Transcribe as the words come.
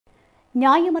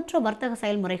நியாயமற்ற வர்த்தக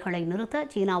செயல்முறைகளை நிறுத்த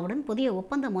சீனாவுடன் புதிய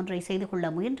ஒப்பந்தம் ஒன்றை செய்து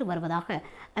கொள்ள முயன்று வருவதாக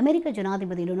அமெரிக்க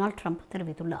ஜனாதிபதி டொனால்ட் ட்ரம்ப்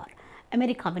தெரிவித்துள்ளார்.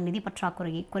 அமெரிக்காவின் நிதி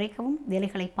பற்றாக்குறையை குறைக்கவும்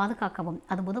வேலைகளை பாதுகாக்கவும்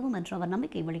அது உதவும் என்று அவர்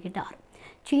நம்பிக்கை வெளியிட்டார்.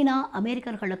 சீனா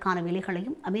அமெரிக்கர்களுக்கான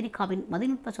வேலைகளையும் அமெரிக்காவின்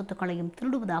மதிநுட்ப சொத்துக்களையும்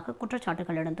திருடுவதாக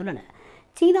குற்றச்சாட்டுகள் எழுந்துள்ளன.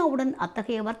 சீனாவுடன்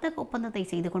அத்தகைய வர்த்தக ஒப்பந்தத்தை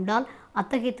செய்து கொண்டால்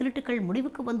அத்தகைய திருட்டுகள்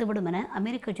முடிவுக்கு வந்துவிடும் என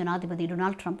அமெரிக்க ஜனாதிபதி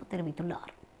டொனால்ட் ட்ரம்ப்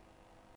தெரிவித்துள்ளார்.